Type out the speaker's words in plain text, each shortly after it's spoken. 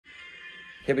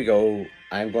Here we go.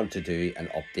 I'm going to do an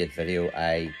update video.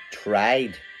 I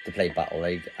tried to play Battle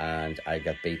League and I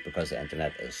got beat because the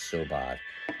internet is so bad.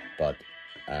 But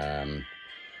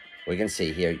we can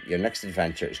see here, your next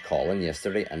adventure is calling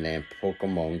yesterday, and then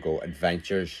Pokemon Go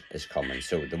Adventures is coming.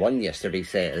 So the one yesterday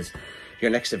says,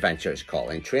 your next adventure is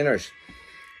calling. Trainers,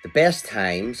 the best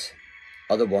times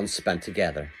are the ones spent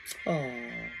together. Aww.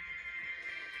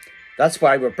 That's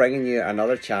why we're bringing you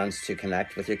another chance to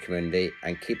connect with your community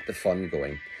and keep the fun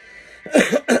going.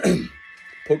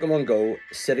 Pokemon Go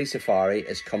City Safari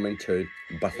is coming to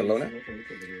Barcelona,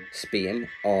 Spain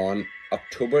on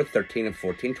October 13 and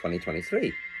 14,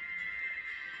 2023.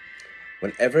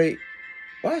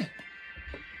 What?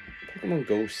 Pokemon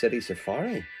Go City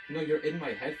Safari? No, you're in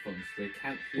my headphones. They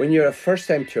can't hear When you're a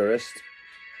first-time tourist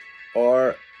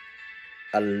or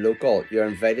a local, you're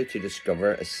invited to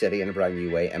discover a city in a brand new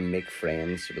way and make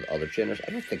friends with other trainers.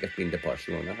 I don't think I've been to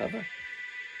Barcelona, have I?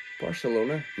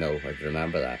 Barcelona? No, I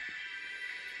remember that.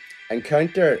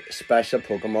 Encounter special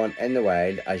Pokemon in the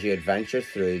wild as you adventure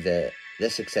through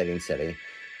this exciting city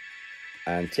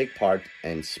and take part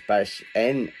in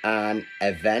an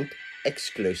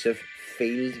event-exclusive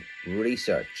field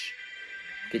research.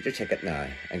 Get your ticket now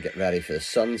and get ready for the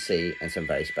sun, sea, and some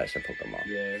very special Pokemon.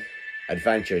 Yeah.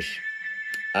 Adventures.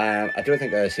 I don't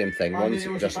think they're the same thing. One's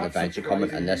just an adventure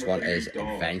coming, and this one is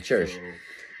adventures. So...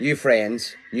 New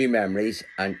friends, new memories,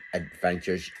 and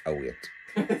adventures await.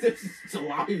 It's a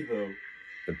lie, though.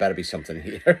 There better be something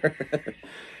here.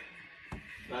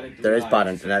 There is bad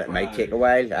internet. It might take a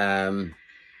while.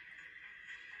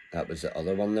 That was the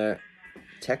other one there.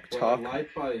 TikTok. Well,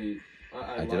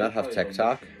 I do not have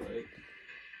TikTok.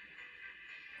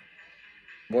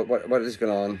 Right? What is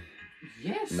going on?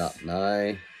 Yes. Not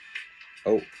now.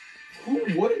 Oh. Who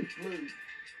wouldn't?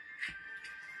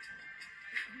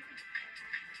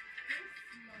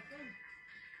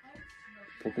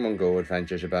 Pokemon Go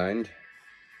Adventures Abound.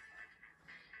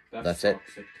 That's it.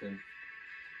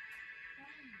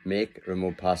 Make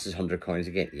remote passes 100 coins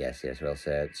again. Yes, well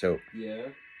said. So yeah,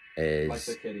 is like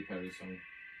the Katy Perry song.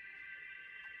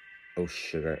 Oh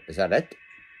sugar, is that it?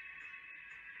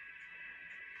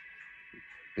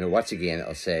 You know, once again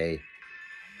it'll say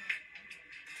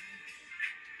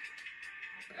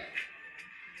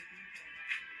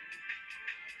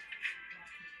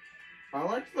I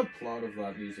liked the plot of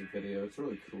that music video. It's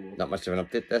really cool. Not much of an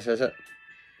update, this, is it?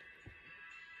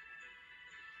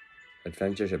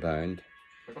 Adventures Abound.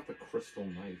 I got the crystal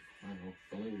knife. I don't know.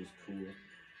 If only it was cool.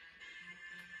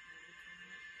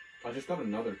 I just got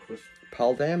another crystal.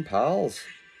 Palden Pals.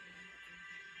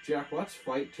 Jack, let's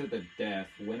fight to the death.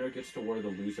 Winner gets to wear the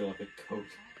loser like a coat.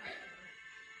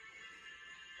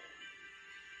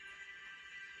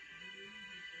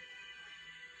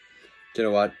 Do you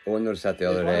know what? Owen noticed that the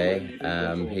other day.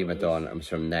 He went on, it was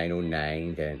from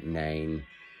 909 to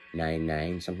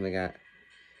 999, something like that.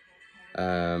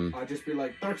 I'd just be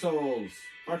like, Dark Souls!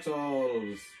 Dark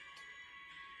Souls!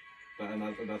 And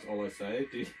that's all I say.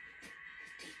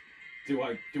 Do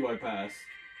I pass?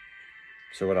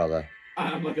 So what other?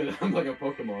 I'm like a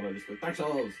Pokemon. I just go, Dark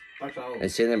Souls! Dark Souls! I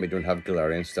see that we don't have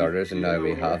Galarian starters, and now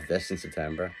we have this in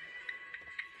September.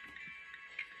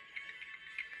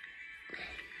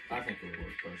 I think it would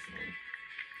work personally.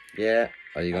 Yeah.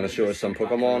 Are you going to show us some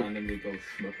Pokemon? And then we go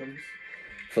Schmookums.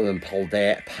 For the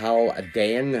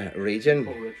Paldean region.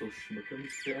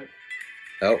 Jack.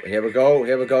 Oh, here we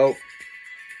go.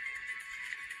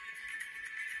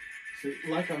 See,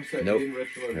 like I'm saying, nope. being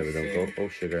ritual Here we don't go. Oh,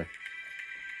 sugar.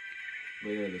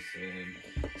 We are the same.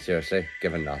 Seriously,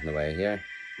 giving nothing away here.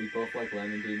 We both like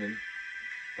Lemon Demon.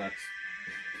 That's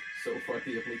so far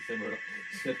the only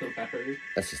similarity.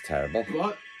 This is terrible.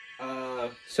 But,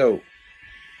 so.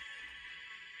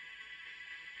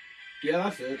 Yeah,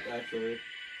 that's it, actually.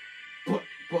 But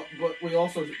we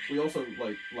also say the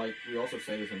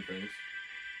same things.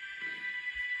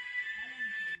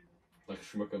 Like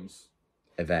Schmookums.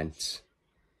 Events.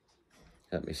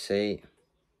 Let me see.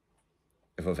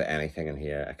 If I've anything in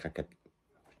here, I can't get.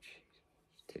 Oh,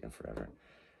 it's taking forever.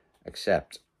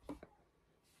 Except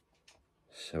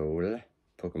Seoul,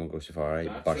 Pokemon Go Safari,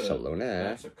 Barcelona.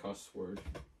 That's a cuss word.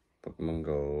 Pokemon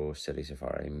Go City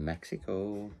Safari,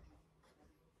 Mexico.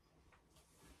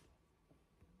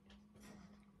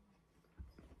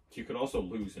 You could also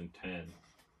lose in 10.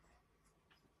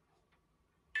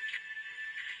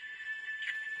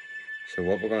 So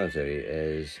what we're going to do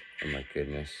is, oh my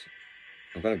goodness,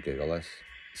 I'm going to Google this,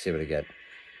 see what I get.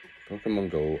 Pokemon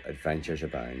Go Adventures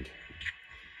Abound.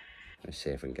 Let's see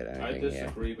if we can get anything here. I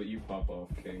disagree, but you pop off,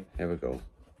 King. Here we go.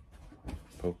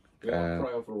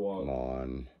 Cry over wall. Come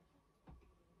on.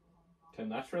 Tim,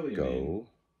 that's really Go. mean.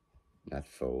 not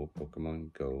foe,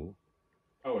 Pokemon Go.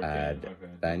 Oh, again. Okay.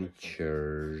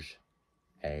 Adventures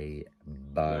No,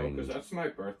 Abound. because that's my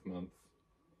birth month.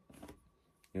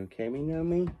 You okay, me,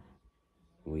 Naomi?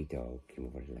 Wee dog came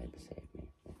over to lie beside me.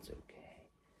 That's okay.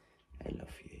 I love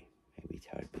you. My wee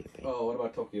tired baby. Oh, what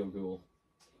about Tokyo Ghoul?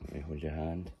 Let me hold your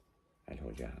hand. I'll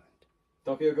hold your hand.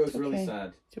 Tokyo Ghoul's really okay.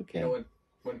 sad. It's okay. You know,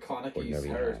 when Konaki's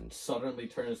hair suddenly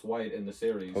turns white in the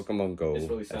series. Pokemon Go, it's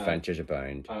really sad. Adventures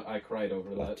Abound. I cried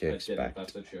over What that. to I expect. didn't.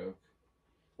 That's a joke.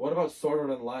 What about Sword Art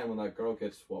Online when that girl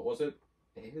gets, what was it?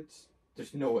 AIDS?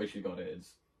 There's no way she got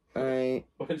AIDS.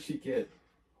 What did she get?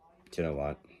 Do you know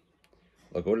what?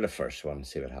 We'll go to the first one and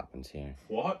see what happens here.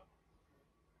 What?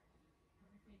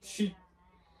 I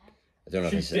don't know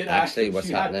if this is actually what's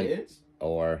happening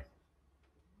or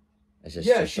is this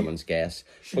just someone's guess.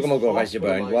 Pokemon Go Adventures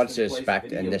Abound, what to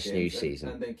expect in this new season.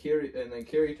 And then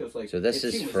Kirito's like, so this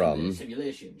is from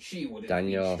simulation, she would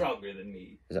Daniel. Be stronger than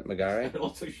me. Is it McGarry? And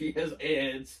also she has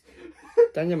AIDS.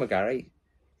 Daniel McGarry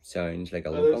sounds like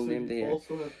a local name to hear.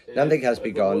 Niantic has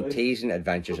begun teasing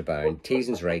Adventures Abound.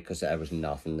 Teasing's right because there was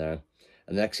nothing there.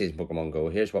 And the next season Pokemon Go,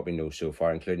 here's what we know so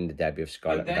far, including the debut of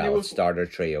Scarlet and Violet starter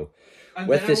trio. And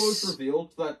with then it was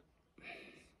revealed that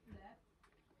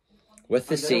with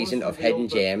the season of Hidden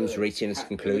Gems reaching its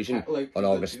conclusion on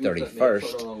August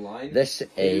 31st, this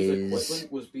is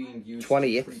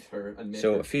 28th,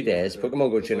 so a few days,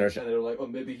 Pokemon Go tuners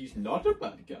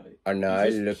are now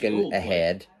looking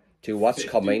ahead to what's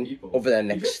coming over the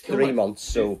next 3 months,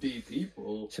 so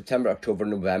September, October,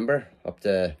 November, up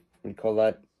to, what do you call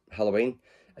that, Halloween.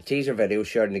 A teaser video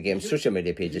shared in the game's social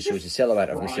media pages shows a silhouette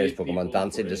of mysterious Pokemon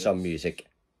dancing to some music.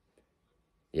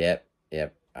 Yep.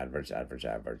 Adverts.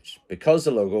 Because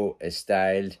the logo is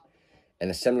styled in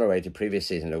a similar way to previous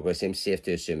season logo, it seems safe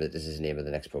to assume that this is the name of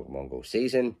the next Pokemon Go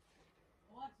season.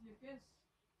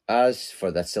 As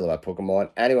for that silhouette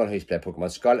Pokemon, anyone who's played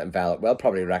Pokemon Scarlet and Violet will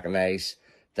probably recognise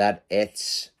that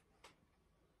it's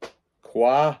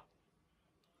Quavel.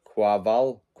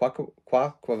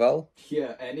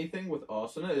 Yeah, anything with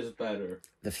Asuna is better.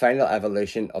 The final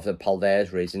evolution of the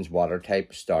Paldea's region's water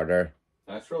type starter.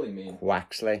 That's really mean.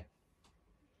 Quaxley.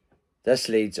 This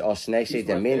leads us nicely to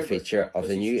the main feature of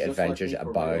the new Adventures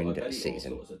Abound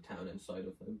season.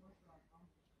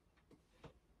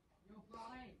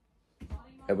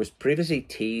 It was previously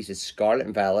teased as Scarlet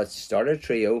and Violet starter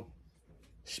trio,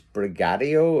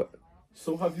 Sprigatio.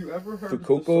 So have you ever heard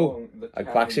Fuecoco and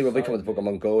Quaxley will be coming to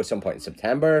Pokemon Go at some point in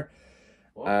September.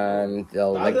 And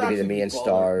they'll likely be the main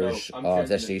stars of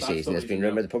this new season. It's been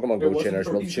rumoured the Pokemon Go tuners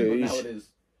will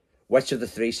choose which of the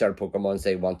 3-star Pokemons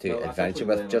they want to adventure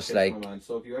with, just like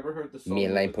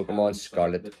mainline Pokemon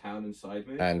Scarlet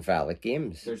and Violet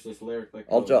games.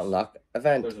 Ultra Unlock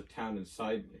event. There's a town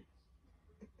inside me.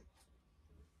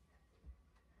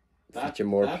 Feature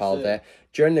more Paldea.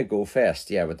 During the Go Fest,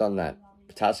 yeah, we've done that.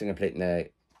 Tasking completing the...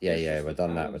 Yeah, we've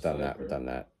done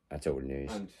that. That's old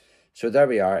news. So there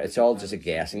we are. It's all just a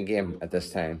guessing game at this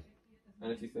time.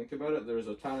 And if you think about it, there's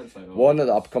a town inside. One of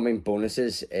the upcoming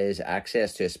bonuses is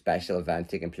access to a special event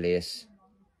taking place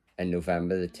in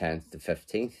November the 10th to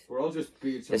 15th.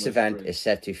 This event is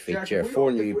set to feature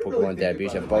 4 new Pokemon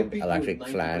debuts, a Bug, Electric,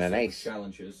 Flying and Ice.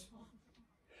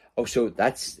 Oh, so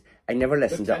that's... I never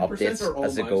listened to updates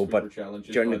as they go, but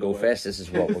during the Go Fest, this is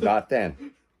what we got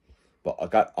then. But I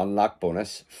got unlock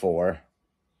bonus for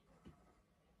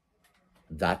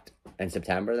that in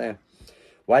September then.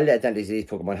 While the identities of these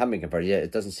Pokemon haven't been confirmed yet,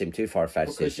 it doesn't seem too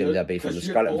far-fetched to assume they'll be from the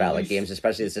Scarlet and Violet games,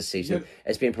 especially as this season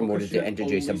it's being promoted to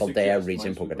introduce a Paldea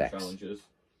region Pokedex.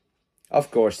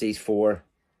 Of course, these 4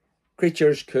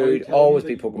 creatures could always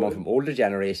be Pokemon from older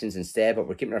generations instead, but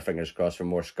we're keeping our fingers crossed for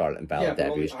more Scarlet and Violet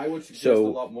debuts. I would suggest a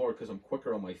lot more because I'm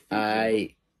quicker on my feet.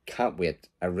 I can't wait.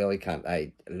 I really can't.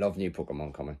 I love new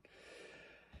Pokemon coming.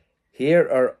 Here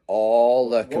are all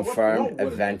the confirmed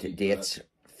event dates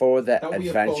for the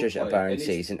Adventures Abound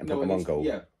season in Pokemon Go.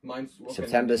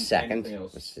 September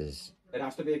 2nd, which is... It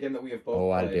has to be a game that we have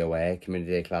both I'll be away.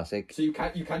 Community Day Classic. So you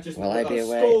can't just... Will I be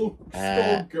away?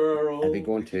 I'll be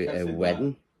going to a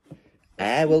wedding.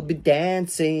 I will be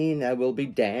dancing.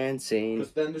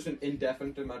 Because then there's an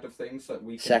indefinite amount of things that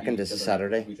we can... 2nd is a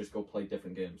Saturday. We just go play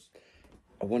different games.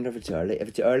 I wonder if it's early. If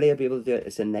it's early, I'll be able to do it.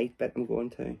 It's a night bit I'm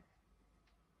going to.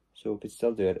 So we could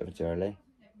still do it if it's early.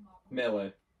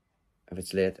 Melee. If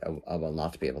it's late, I will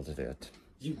not be able to do it.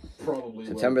 You probably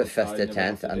September will, 5th to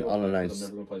 10th, an unannounced I'm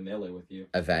never going to play Melee with you.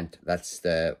 event. That's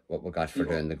what we got for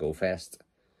doing the Go Fest.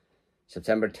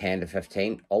 September 10 to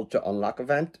 15, Ultra Unlock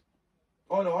event.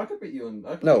 Oh no, I could beat you in...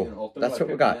 No, that's what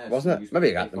we got, wasn't it?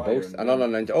 Maybe I got them both. An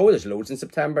unannounced... Oh, there's loads in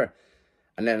September.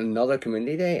 And then another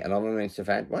community day, an unannounced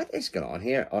event. What is going on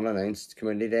here? Unannounced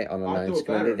community day, unannounced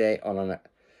community day,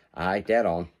 Aye, dead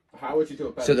on. How would you do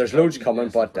it better? So there's loads coming,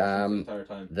 but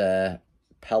the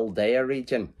Paldea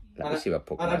region. Let me see what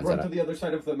Pokemon's and I'd run in to it. the other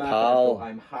side of the map and go,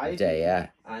 I'm hiding.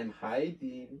 Paldea. I'm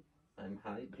hiding. I'm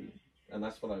hiding. And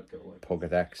that's what I'd go with.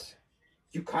 Pokedex.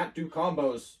 You can't do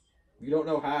combos. You don't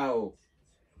know how.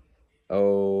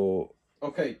 Oh.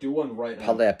 Okay, do one right now.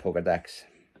 Paldea Pokedex.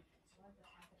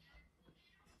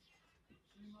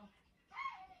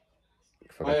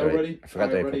 I forgot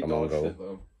the Pokemon Go. It,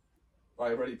 though. I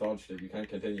already dodged it. You can't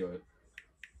continue it.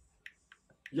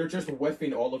 You're just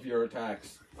whiffing all of your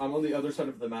attacks. I'm on the other side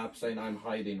of the map saying I'm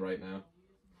hiding right now.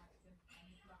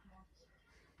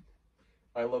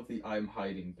 I love the I'm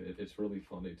hiding bit. It's really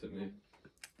funny to me.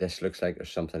 This looks like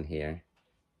there's something here.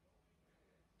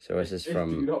 So this is from...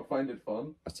 Do you not find it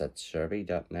fun? What's that?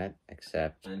 Serby.net,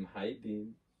 except... I'm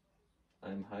hiding.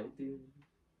 I'm hiding.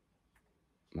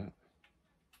 What?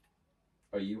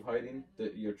 Are you hiding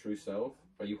your true self?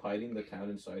 Are you hiding the town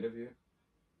inside of you?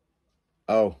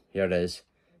 Oh, here it is.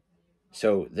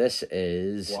 So this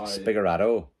is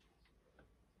Spigarato.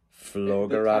 Flogarato.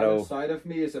 The town inside of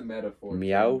me is a metaphor.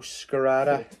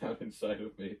 Meowscarada. The town inside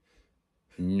of me.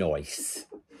 Nice.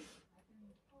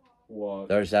 What?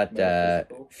 There's that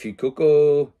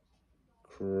Fukuko.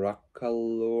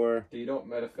 Crocalor. Do you not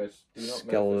metaphysics?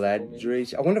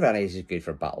 Skeledries. I wonder if any of these is good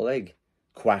for Battle League.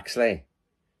 Quaxley.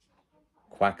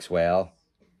 Quaxwell.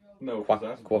 No,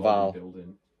 Quaval.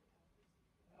 Building.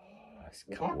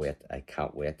 I can't wait. I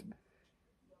can't wait.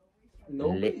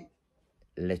 Nobody.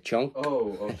 Lechonk.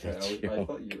 Oh, okay. I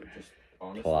thought you were just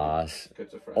honestly Class.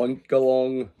 schizophrenic.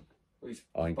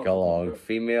 Oinkalong.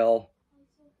 Female.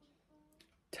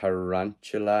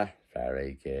 Tarantula.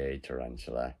 Very good.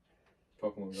 Tarantula.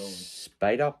 Pokemon Go.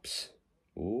 Spidops.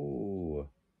 Ooh.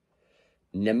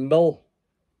 Nimble.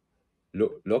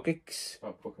 Lokix.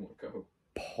 Oh, Pokemon Go.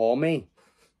 Pommy.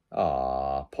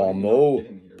 Ah, Pomo.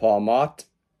 Pomot.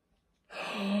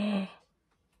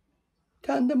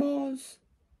 Tandemos.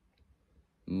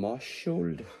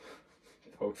 Moshold.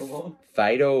 Pokemon?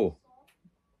 Fido.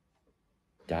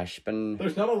 Dashpin.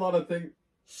 There's not a lot of things.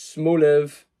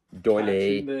 Smoliv.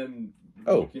 Doily. Them,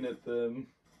 looking at them.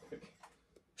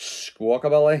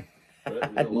 Squawkabilly.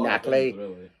 Knackley.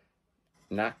 Really.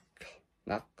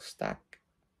 Knackstack.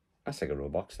 That's like a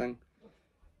Roblox thing.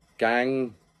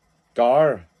 Gang.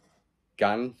 Gar.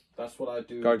 Gan. That's what I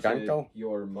do Gargankel. To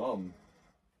your mum.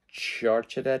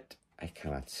 Charchadet. I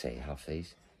cannot say half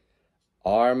these.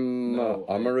 Armarouge.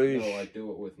 No, I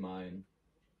do it with mine.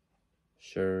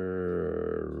 Surelage.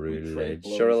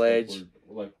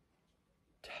 Like,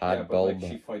 Tadbulb.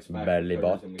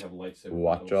 Bellybot.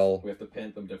 Wattrel. We have to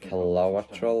paint them different.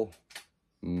 Kilowattrel.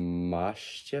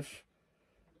 Mastiff.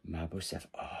 Mabosef.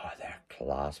 Oh, they're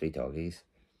classy doggies.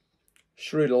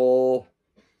 Shroodle.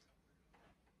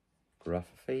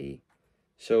 Gruffy.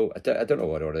 So I don't know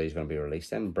what order these are going to be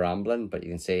released in. Bramblin, but you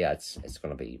can see it's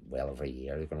going to be well over a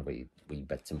year. There's going to be wee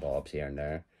bits and bobs here and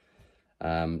there.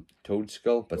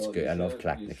 Toadskull, but it's good. I love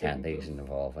collecting the candies and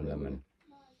evolving them. And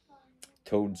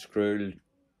Toadscruel,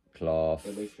 Cloth,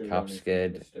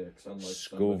 Capskid,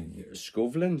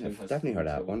 Scovlin. I've definitely heard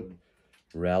that one.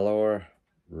 Relor,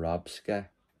 Robska.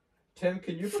 Tim,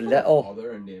 can you Flittle,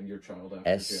 father and name your child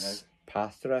after Jack?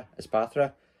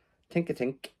 Espathra,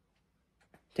 Tinkatink,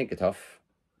 Tinkatuff,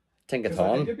 I think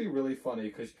Tinkaton. it'd be really funny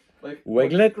because, like,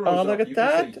 Wiglet, oh look at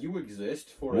that! You exist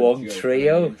for Wug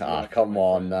Trio, ah come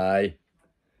on now.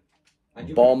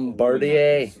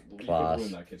 Bombardier, class.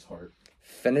 That kid's heart.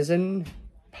 Finizen,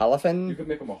 Palafin. You could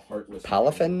make him a heartless.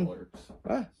 Palafin.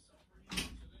 What?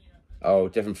 Oh,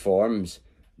 different forms.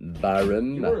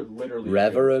 Barum,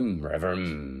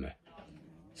 Reverum,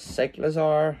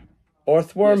 Cyclizar,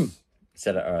 Earthworm. Yes.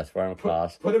 Instead of Earthworm,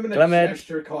 class. Put him in a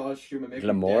gesture costume and make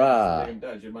Glamora. him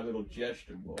dance. You're my little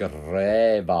gesture boy.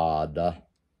 Grevad,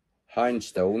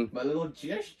 Houndstone. My little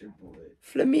gesture boy.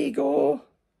 Flamigo.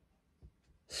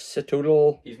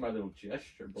 Cetoodle. He's my little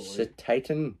gesture boy.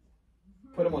 Cetitan.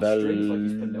 Put him on strings like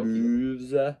he's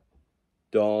Pinocchio.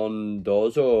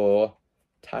 Dondozo.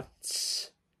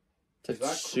 Tats. Is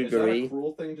that a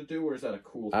cruel thing to do, or is that a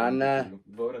cool thing to do?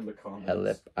 Vote in the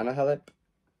comments. Annihilip.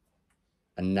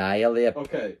 Annihilate.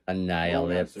 Okay.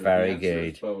 Annihilate. Very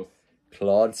good. Both.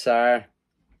 Claudsire.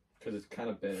 Because it's kind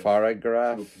of bad.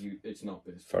 Farragraph. It's not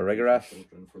based. Farragraph.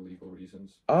 Children for legal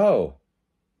reasons. Oh.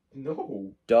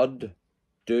 No. Dunsparce.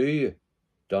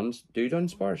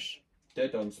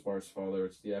 Dead Dunsparce, father.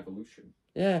 It's the evolution.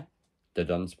 Yeah. The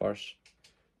Dunsparce.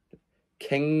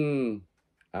 King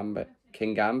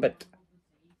Gambit.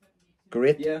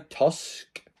 Great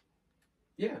Tusk.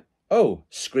 Yeah. Oh,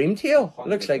 Screamtail.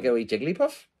 Looks like a 100%. wee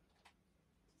Jigglypuff.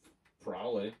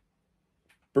 Probably.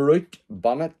 Brute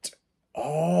Bonnet.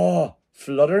 Oh,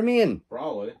 Fluttermane.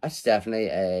 Probably. That's definitely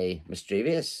a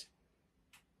Mischievous.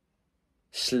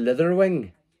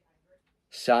 Slitherwing.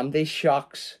 Sandy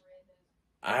Shocks.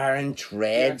 Iron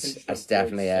Treads. just That's avoid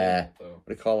definitely saying a... it, though. What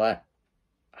do you call that?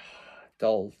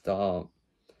 Dull.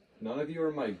 None of you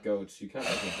are my goats. You can't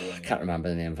let me do anything. Can't remember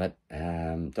the name of it.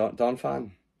 Don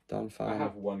Fan. I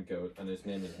have one goat, and his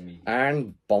name is me.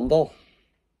 Iron Bundle.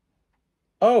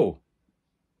 Oh,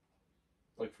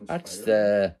 Like from that's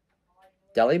Spider-Man.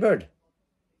 the Delibird.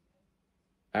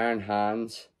 Iron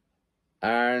Hands.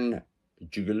 Iron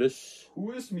Jugulus.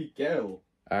 Who is Miguel?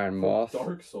 Iron From Moth.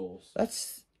 Dark Souls.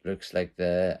 That's looks like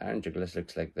the Iron Jugulus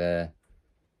looks like the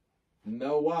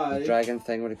why? dragon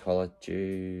thing. What do you call it?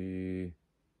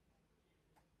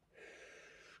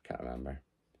 Can't remember.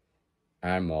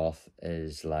 Iron Moth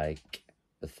is like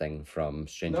the thing from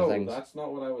Stranger Things. No, that's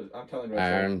not what I'm telling Rachel.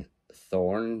 Iron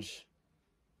Thorns.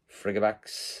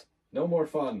 Frigabacks. No more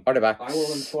fun. Artifacts. I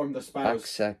will inform the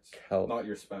spouse. Not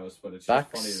your spouse, but it's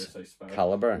just funny to say spouse.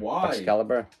 Caliber. Why?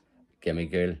 Excalibur. Gimme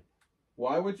Ghoul.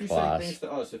 Why would you Class. say things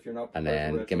to us if you're not And prepared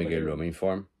then for Rachel Gimme to Ghoul hear? roaming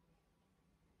form.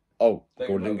 Oh, Think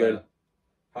Golden about Ghoul. that.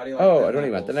 How do you like Oh, them I don't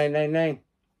even want the apples? 999.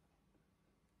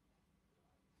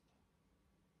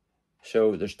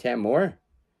 So there's 10 more.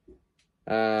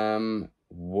 Whoa.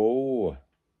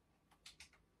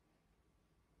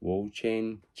 Whoa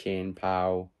Chain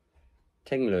Pow.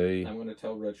 Tinglu I'm going to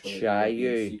tell Rachel that Chayu.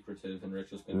 you're being secretive, and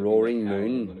Rachel's going to Roaring be like,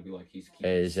 Moon I'm going to be like, he's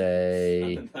keeping is secrets.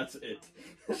 a And that's it.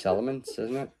 Settlements,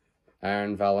 isn't it?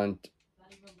 Iron Valent,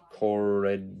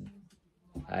 Corridon,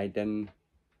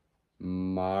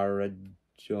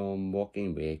 Maradon,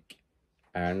 Walking Wake,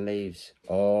 Iron Leaves.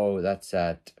 Oh, that's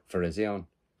at Farizion.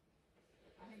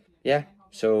 Yeah,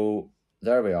 so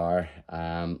there we are.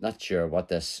 Not sure what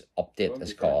this update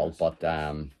is called, but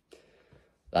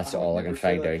that's all I can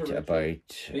find out about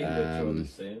the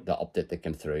update that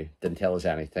came through. Didn't tell us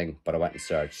anything, but I went and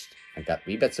searched and got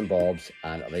wee bits and bobs,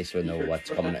 and at least we know what's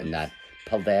coming in that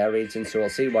Paldea region. So we'll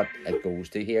see what it goes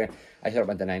to here. I thought it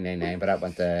went to 999, but it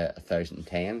went to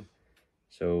 1010.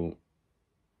 So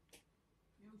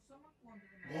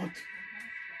What?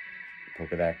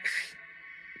 Pokedex.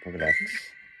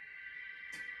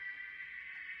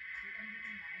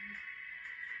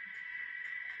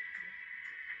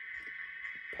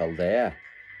 Paldea.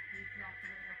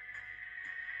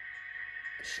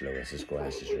 Slow this is going.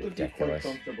 This is Would it be quite ridiculous.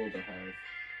 comfortable to have?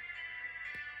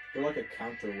 You're like a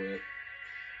counterweight.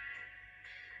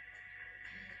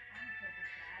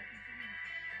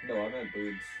 No, I meant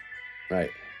boobs. Right.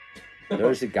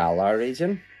 There's the Galar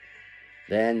region.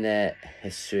 Then the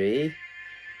Hisui.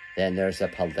 Then there's the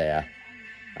Paldea.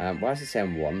 Why is it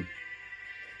saying 1?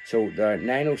 So they're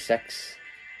 906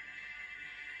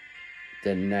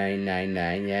 to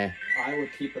 999, yeah. I would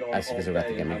keep it on That's all because I've got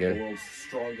day the and have Gimme the Ghoul. world's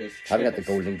strongest I haven't got the chest.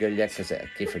 Golden Ghoul yet because I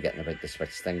keep forgetting about the Switch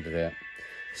thing to do it.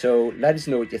 So let us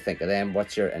know what you think of them.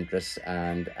 What's your interests?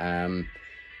 And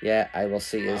yeah, I will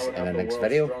see you I would in have the the next world's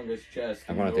video. strongest chest,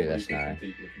 I'm and gonna do nobody this can now.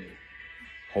 compete with me.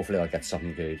 Hopefully I'll get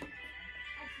something good. Oh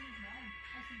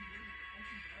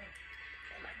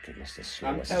my goodness, this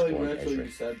I'm slowest telling score Rachel is you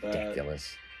said that.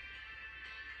 ridiculous.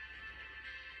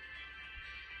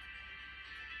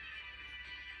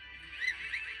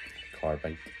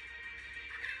 Carbon.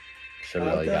 Should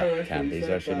really I'm telling got Rachel you candies said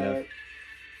there, shouldn't have. that.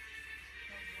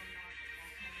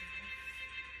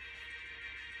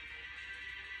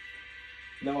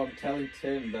 No, I'm telling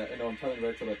Tim that. No, I'm telling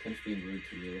Rachel that Tim's being rude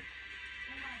to you.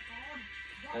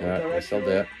 And Yeah, the I still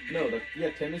director- do it. No, yeah,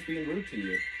 Tim is being rude to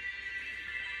you.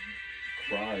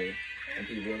 Cry and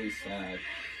be really sad.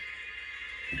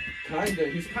 Kinda.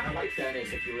 He's kind of like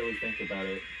Dennis if you really think about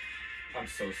it. I'm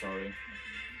so sorry.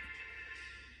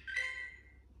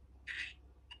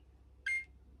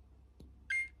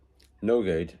 No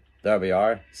good. There we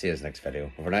are. See you next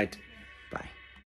video. Overnight. Bye.